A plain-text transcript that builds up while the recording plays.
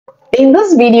In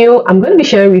this video, I'm going to be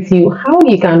sharing with you how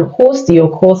you can host your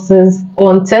courses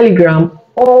on Telegram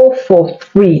all for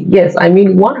free. Yes, I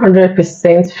mean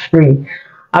 100% free.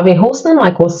 I've been hosting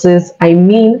my courses, I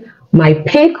mean my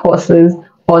paid courses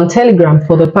on Telegram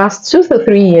for the past 2 to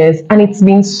 3 years, and it's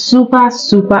been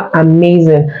super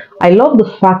amazing. I love the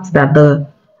fact that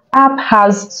the app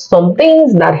has some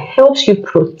things that helps you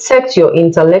protect your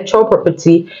intellectual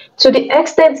property to the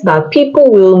extent that people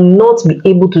will not be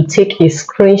able to take a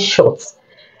screenshot.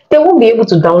 They won't be able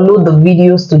to download the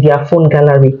videos to their phone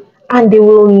gallery, and they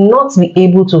will not be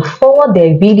able to forward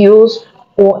their videos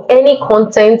or any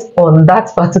content on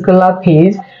that particular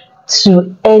page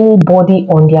to anybody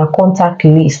on their contact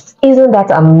list. Isn't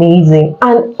that amazing?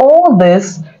 And all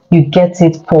this, you get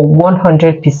it for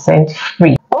 100%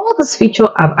 free. All these features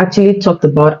I've actually talked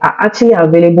about are actually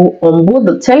available on both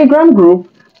the Telegram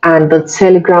group and the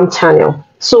Telegram channel.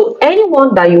 So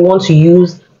anyone that you want to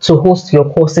use to host your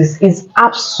courses is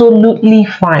absolutely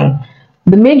fine.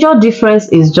 The major difference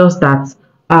is just that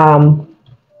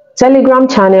Telegram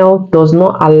channel does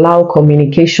not allow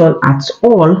communication at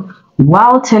all,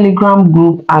 while Telegram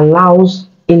group allows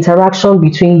interaction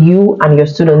between you and your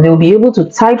student. They'll be able to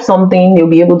type something, they'll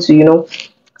be able to,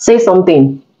 say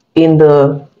something in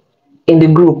the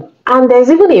group. And there's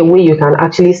even a way you can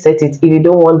actually set it if you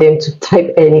don't want them to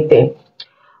type anything.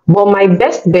 But my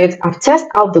best bet, I've tested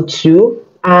out the two,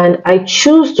 and I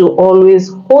choose to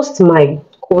always host my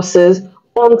courses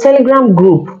on Telegram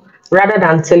group rather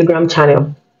than Telegram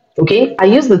channel. Okay, I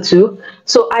use the two.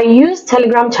 So I use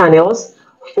Telegram channels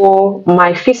for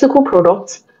my physical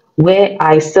products where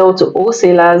I sell to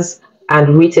wholesalers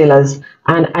and retailers,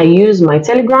 and I use my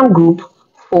Telegram group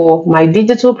for my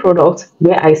digital products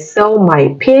where I sell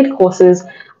my paid courses,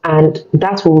 and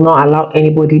that will not allow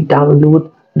anybody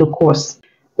download the course.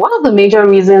 One of the major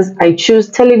reasons I choose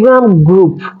Telegram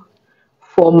group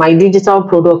for my digital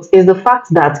products is the fact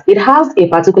that it has a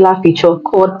particular feature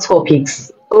called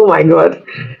topics. Oh my god,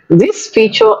 this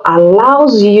feature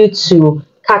allows you to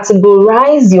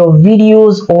categorize your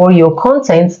videos or your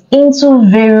content into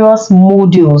various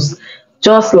modules,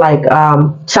 just like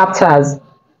chapters,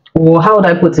 or how would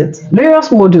I put it, various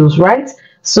modules, right?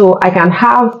 So I can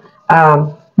have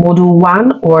module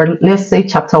 1, or let's say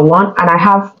chapter 1, and I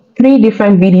have 3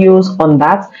 different videos on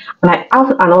that, and I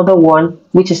have another one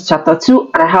which is chapter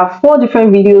 2, and I have 4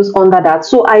 different videos under that.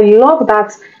 So I love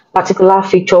that particular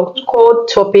feature called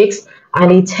topics, and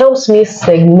it helps me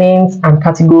segment and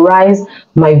categorize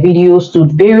my videos to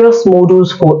various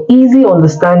modules for easy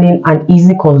understanding and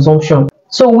easy consumption.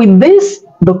 So with this,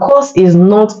 the course is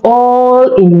not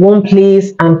all in one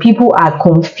place and people are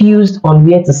confused on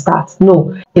where to start.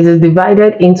 No, it is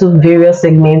divided into various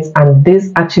segments, and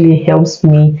this actually helps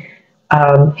me,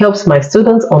 helps my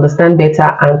students understand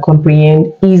better and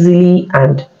comprehend easily,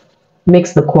 and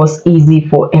makes the course easy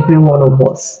for every one of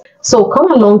us. So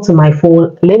come along to my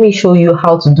phone. Let me show you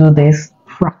how to do this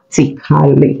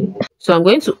practically. So I'm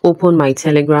going to open my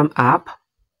Telegram app.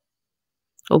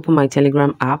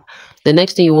 The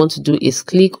next thing you want to do is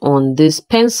click on this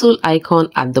pencil icon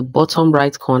at the bottom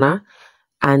right corner,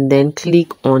 and then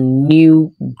click on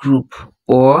new group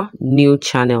or new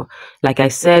channel. Like I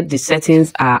said, the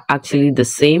settings are actually the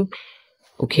same.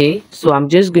 Okay, so I'm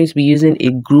just going to be using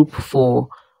a group for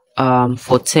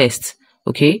test.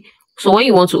 Okay, so when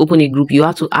you want to open a group, you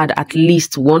have to add at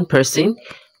least one person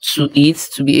to it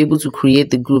to be able to create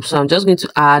the group. So I'm just going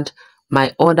to add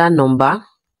my order number,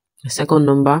 the second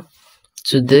number,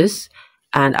 to this,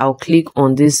 and I'll click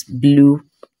on this blue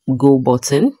go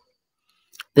button.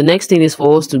 The next thing is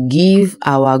for us to give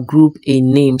our group a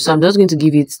name. So I'm just going to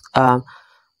give it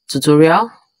tutorial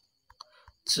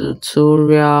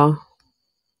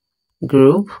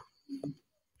group.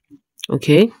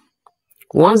 Okay,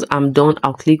 once I'm done,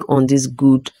 I'll click on this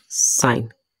good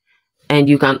sign, and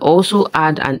you can also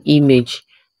add an image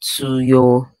to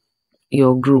your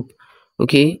group,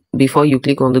 okay, before you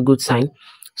click on the good sign.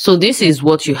 So this is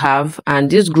what you have, and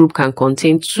this group can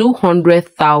contain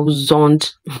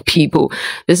 200,000 people.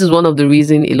 This is one of the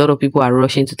reasons a lot of people are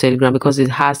rushing to Telegram, because it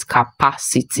has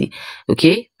capacity.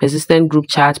 Okay, persistent group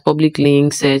chat, public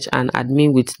link, search, and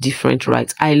admin with different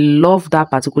rights. I love that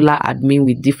particular admin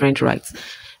with different rights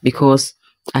because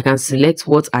I can select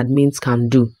what admins can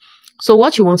do. So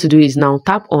what you want to do is now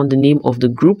tap on the name of the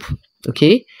group,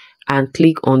 okay, and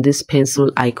click on this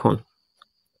pencil icon.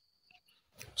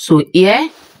 So here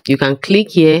you can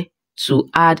click here to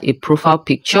add a profile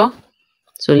picture.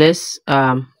 So let's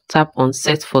tap on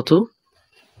set photo.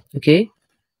 Okay,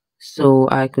 so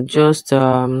I could just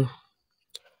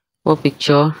what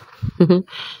picture?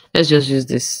 Let's just use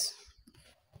this.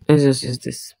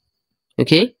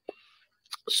 Okay,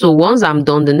 So once I'm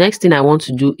done, the next thing I want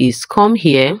to do is come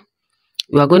here.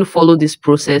 We are going to follow this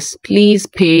process. Please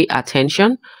pay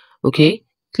attention. Okay,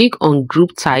 click on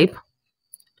group type.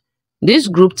 This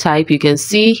group type, you can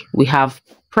see we have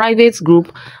private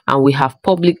group and we have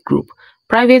public group.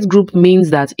 Private group means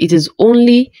that it is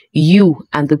only you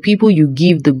and the people you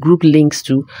give the group links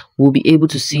to will be able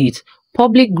to see it.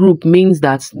 Public group means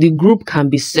that the group can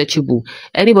be searchable.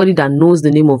 Anybody that knows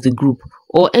the name of the group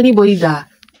or anybody that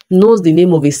knows the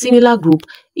name of a similar group,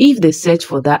 if they search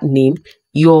for that name,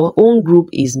 your own group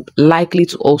is likely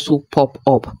to also pop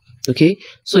up. Okay,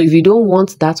 so if you don't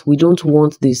want that, we don't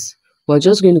want this, we're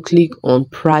just going to click on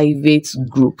private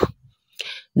group.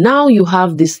 Now you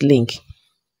have this link.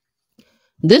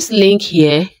 This link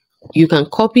here, you can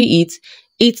copy it.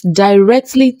 It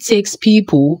directly takes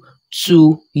people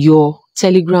to your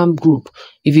Telegram group.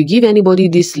 If you give anybody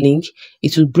this link,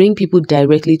 it will bring people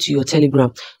directly to your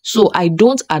Telegram. So I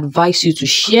don't advise you to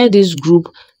share this group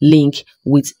link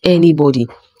with anybody,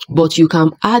 but you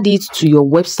can add it to your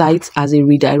website as a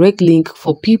redirect link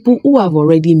for people who have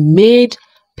already made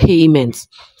payments.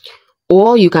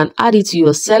 Or you can add it to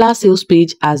your seller sales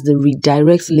page as the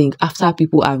redirect link after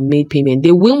people have made payment.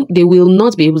 They will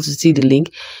not be able to see the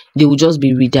link. They will just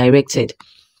be redirected.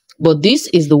 But this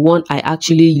is the one I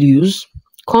actually use.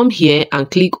 Come here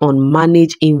and click on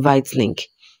manage invite link.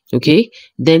 Okay,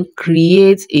 then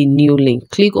create a new link.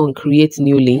 Click on create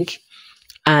new link,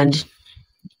 and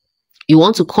you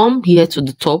want to come here to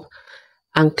the top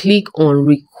and click on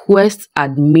request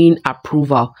admin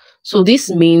approval. So this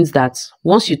means that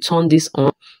once you turn this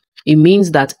on, it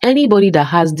means that anybody that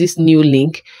has this new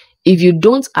link, if you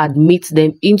don't admit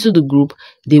them into the group,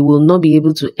 they will not be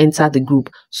able to enter the group.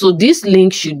 So this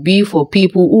link should be for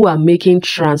people who are making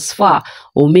transfer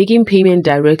or making payment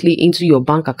directly into your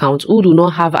bank account, who do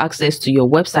not have access to your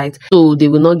website, so they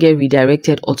will not get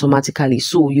redirected automatically.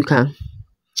 So you can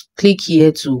click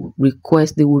here to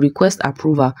request. They will request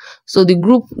approval. So the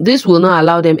group, this will not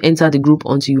allow them enter the group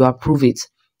until you approve it.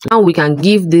 Now we can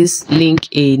give this link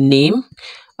a name.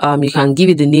 You can give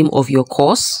it the name of your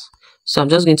course. So I'm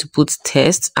just going to put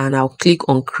test, and I'll click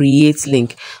on create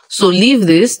link. So leave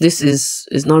this. This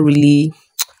is not really,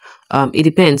 it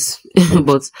depends,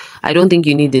 but I don't think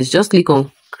you need this. Just click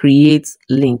on create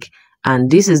link, and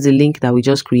this is the link that we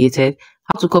just created.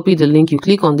 How to copy the link? You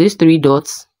click on these three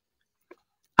dots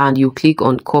and you click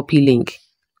on copy link.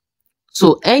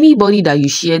 So anybody that you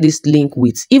share this link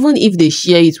with, even if they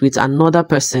share it with another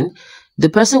person, the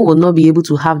person will not be able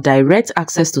to have direct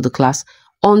access to the class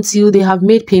until they have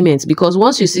made payments. Because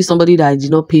once you see somebody that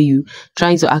did not pay you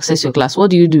trying to access your class, what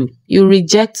do? You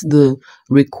reject the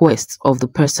request of the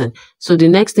person. So the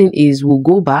next thing is we'll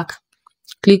go back,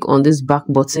 click on this back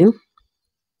button.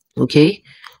 Okay,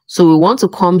 so we want to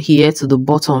come here to the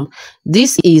bottom.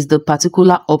 This is the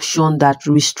particular option that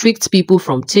restricts people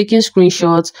from taking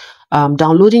screenshots,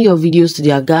 downloading your videos to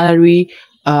their gallery,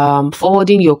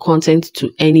 forwarding your content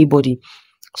to anybody.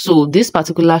 So this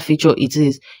particular feature, it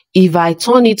is, if I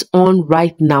turn it on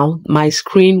right now, my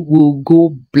screen will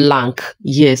go blank.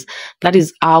 Yes, that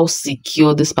is how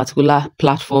secure this particular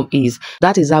platform is.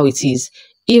 That is how it is.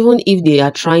 Even if they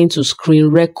are trying to screen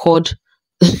record,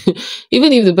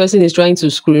 even if the person is trying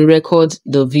to screen record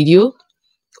the video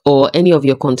or any of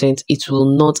your content, it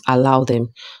will not allow them.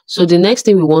 So the next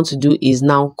thing we want to do is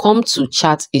now come to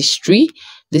chat history.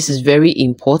 This is very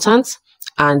important,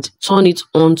 and turn it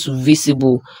on to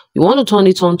visible. You want to turn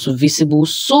it on to visible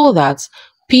so that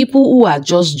people who are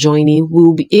just joining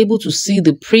will be able to see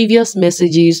the previous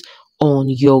messages on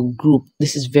your group.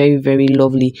 This is very, very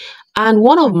lovely. And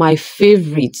one of my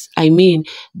favorites, I mean,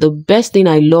 the best thing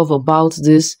I love about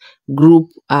this group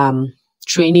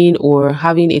training or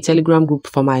having a Telegram group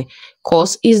for my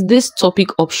course is this topic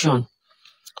option.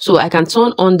 So I can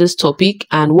turn on this topic,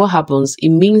 and what happens? It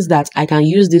means that I can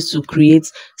use this to create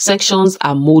sections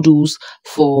and modules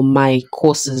for my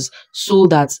courses so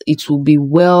that it will be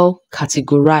well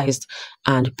categorized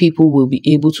and people will be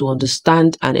able to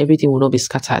understand and everything will not be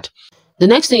scattered. The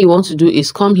next thing you want to do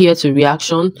is come here to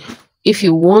reaction. If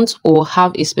you want or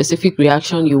have a specific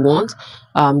reaction you want,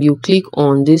 you click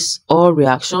on this all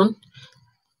reaction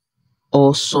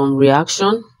or some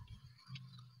reaction.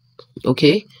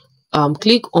 Okay,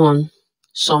 click on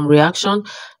some reaction,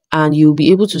 and you'll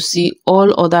be able to see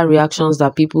all other reactions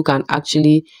that people can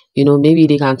actually, maybe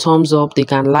they can thumbs up, they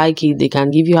can like it, they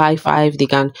can give you high five, they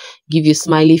can give you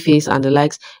smiley face and the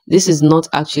likes. This is not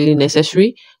actually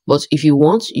necessary, but if you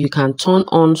want, you can turn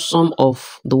on some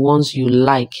of the ones you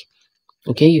like.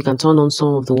 Okay, you can turn on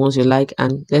some of the ones you like,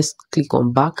 and let's click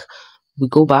on back. We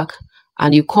go back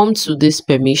and you come to this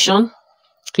permission,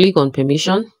 click on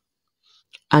permission,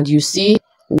 and you see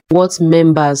what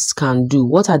members can do.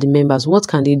 What are the members? What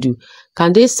can they do?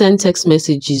 Can they send text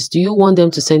messages? Do you want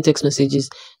them to send text messages?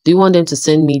 Do you want them to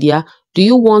send media? Do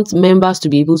you want members to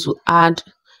be able to add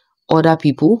other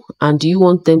people? And do you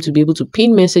want them to be able to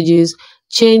pin messages,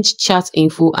 change chat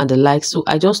info and the like? So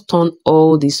I just turn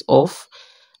all this off.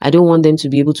 I don't want them to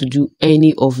be able to do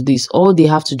any of this. All they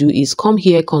have to do is come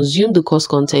here, consume the course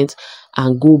content,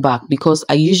 and go back, because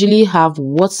I usually have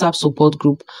WhatsApp support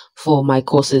group for my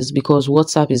courses, because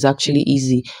WhatsApp is actually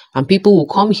easy, and people will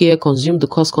come here, consume the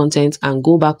course content, and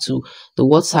go back to the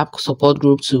WhatsApp support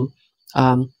group to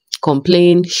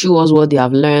complain, show us what they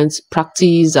have learned,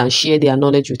 practice, and share their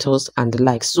knowledge with us and the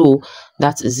like. So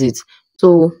that is it.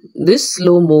 So this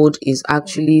slow mode is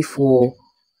actually for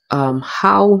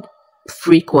how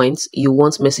frequent you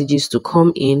want messages to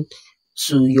come in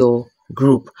to your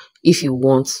group. If you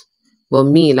want, but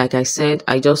me, like I said,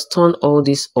 I just turn all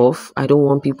this off. I don't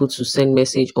want people to send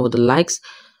message or the likes.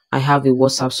 I have a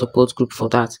WhatsApp support group for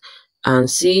that. And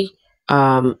see,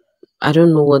 I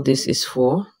don't know what this is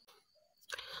for.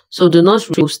 So do not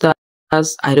posters.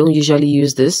 I don't usually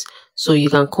use this. So you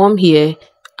can come here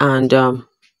and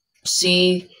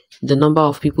see the number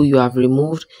of people you have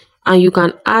removed, and you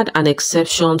can add an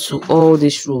exception to all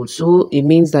these rules. So it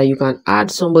means that you can add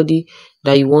somebody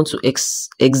that you want to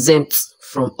exempt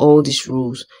from all these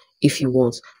rules if you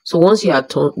want. So once you are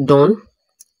done,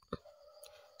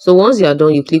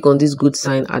 you click on this good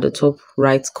sign at the top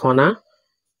right corner.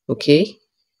 Okay,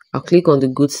 I'll click on the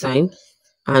good sign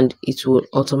and it will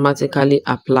automatically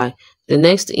apply. The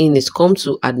next thing is come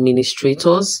to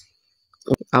administrators.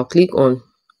 I'll click on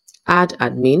add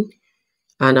admin,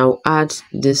 and I'll add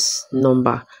this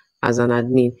number as an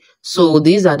admin. So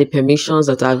these are the permissions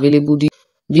that are available. Do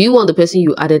you want the person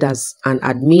you added as an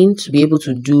admin to be able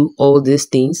to do all these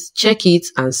things? Check it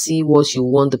and see what you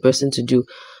want the person to do.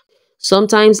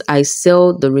 Sometimes I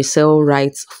sell the resale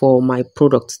rights for my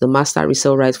products, the master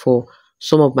resale rights for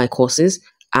some of my courses,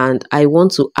 and I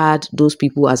want to add those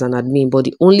people as an admin, but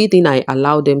the only thing I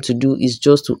allow them to do is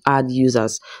just to add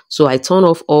users. So I turn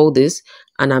off all this,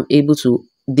 and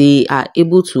they are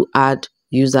able to add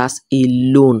users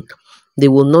alone. They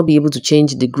will not be able to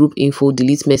change the group info,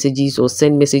 delete messages, or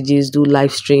send messages, do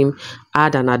live stream,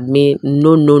 add an admin.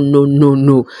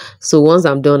 No. So once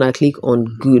I'm done, I click on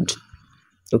good.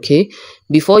 Okay,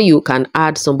 before you can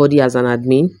add somebody as an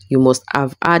admin, you must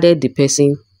have added the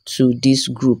person to this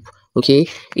group. Okay,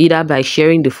 either by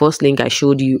sharing the first link I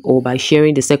showed you or by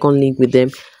sharing the second link with them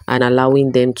and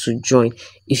allowing them to join.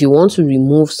 If you want to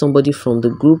remove somebody from the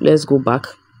group, let's go back.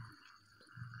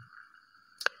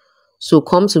 So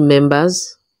come to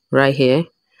members right here,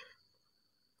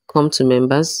 come to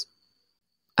members,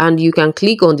 and you can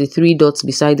click on the three dots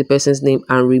beside the person's name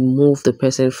and remove the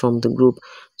person from the group.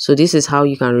 So this is how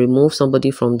you can remove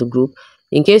somebody from the group.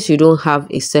 In case you don't have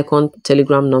a second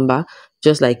Telegram number,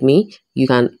 just like me, you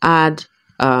can add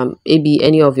maybe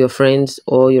any of your friends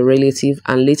or your relative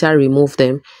and later remove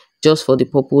them just for the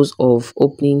purpose of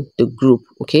opening the group.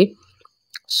 Okay,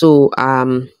 so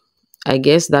I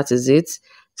guess that is it.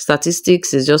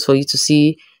 Statistics is just for you to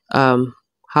see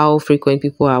how frequent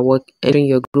people are entering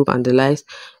your group and the likes.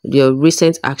 Your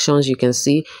recent actions you can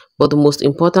see, but the most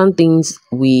important things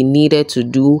we needed to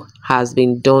do has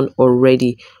been done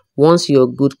already. Once you're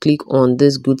good, click on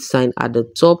this good sign at the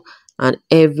top and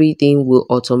everything will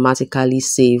automatically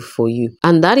save for you.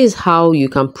 And that is how you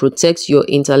can protect your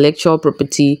intellectual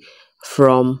property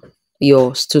from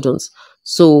your students.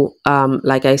 So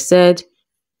like I said,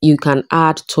 you can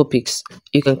add topics.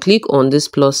 You can click on this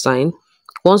plus sign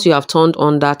once you have turned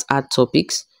on that add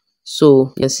topics.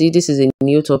 So you can see this is a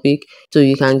new topic, so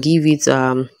you can give it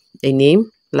a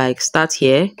name like start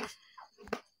here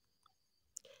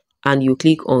and you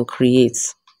click on create.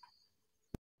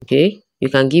 Okay, you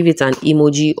can give it an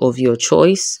emoji of your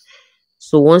choice.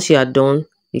 So once you are done,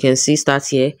 you can see start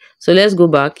here. So let's go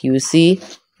back. You will see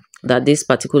that this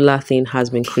particular thing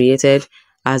has been created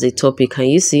as a topic. Can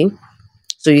you see?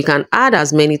 So you can add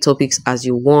as many topics as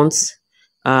you want.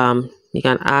 You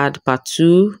can add part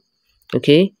 2.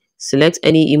 Okay, select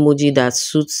any emoji that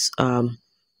suits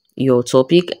your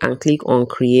topic and click on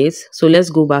create. So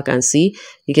let's go back and see.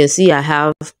 You can see I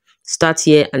have start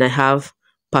here and I have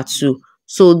part 2.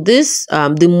 So this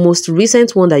the most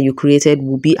recent one that you created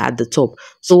will be at the top.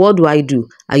 So what do?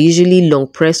 I usually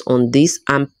long press on this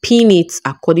and pin it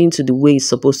according to the way it's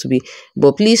supposed to be,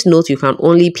 but please note you can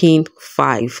only pin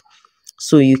 5.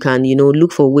 So you can,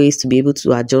 look for ways to be able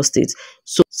to adjust it.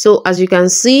 So as you can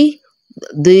see,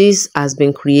 this has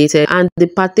been created and the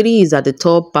part 3 is at the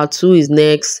top, part 2 is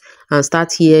next, and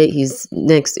start here is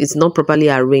next. It's not properly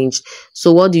arranged.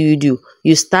 So what do?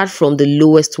 You start from the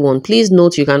lowest one. Please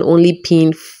note you can only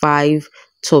pin 5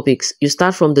 topics. You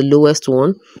start from the lowest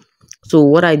one. So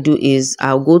what I do is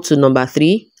I'll go to number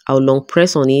 3. I'll long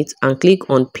press on it and click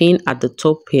on pin at the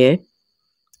top here.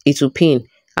 It will pin.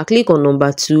 I click on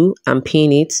number 2 and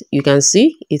pin it. You can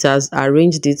see it has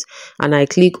arranged it, and I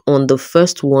click on the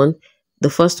first one. The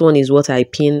first one is what I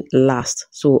pin last.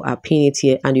 So I pin it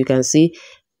here, and you can see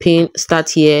pin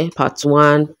start here, part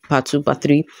 1, part 2, part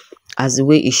 3, as the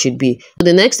way it should be.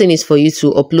 The next thing is for you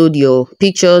to upload your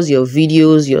pictures, your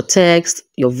videos, your text,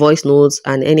 your voice notes,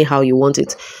 and anyhow you want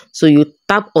it. So you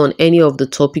tap on any of the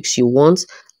topics you want,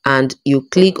 and you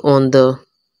click on the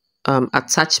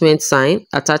attachment sign,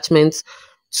 attachments,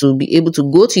 to be able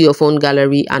to go to your phone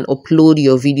gallery and upload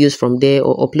your videos from there,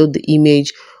 or upload the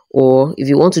image. Or if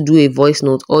you want to do a voice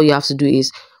note, all you have to do is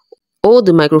hold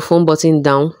the microphone button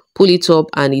down, pull it up,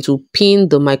 and it will pin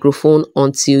the microphone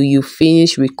until you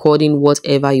finish recording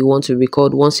whatever you want to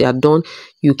record. Once you are done,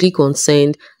 you click on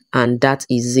send, and that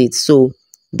is it. So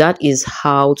that is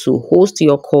how to host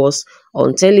your course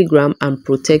on Telegram and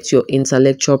protect your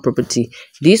intellectual property.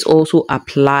 This also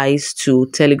applies to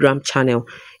Telegram channel.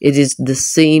 It is the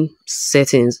same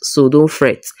settings, so don't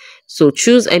fret. So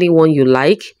choose anyone you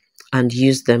like and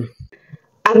use them.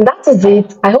 And that is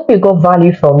it. I hope you got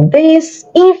value from this.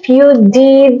 If you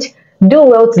did, do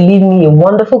well to leave me a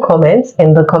wonderful comment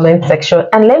in the comment section,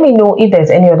 and let me know if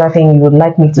there's any other thing you would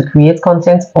like me to create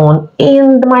content on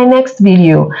in my next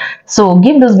video. So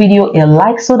give this video a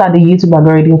like so that the YouTube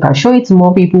algorithm can show it to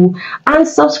more people, and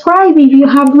subscribe if you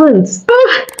haven't.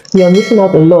 You're missing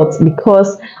out a lot,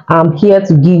 because I'm here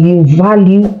to give you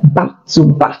value back to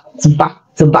back to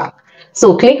back to back.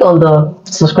 So click on the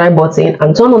subscribe button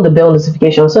and turn on the bell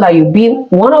notification so that you'll be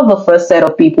one of the first set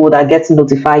of people that gets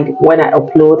notified when I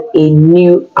upload a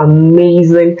new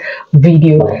amazing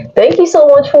video. Thank you so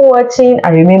much for watching.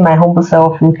 I remain my humble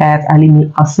self, Rukayat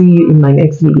Alimi. I'll see you in my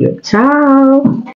next video. Ciao.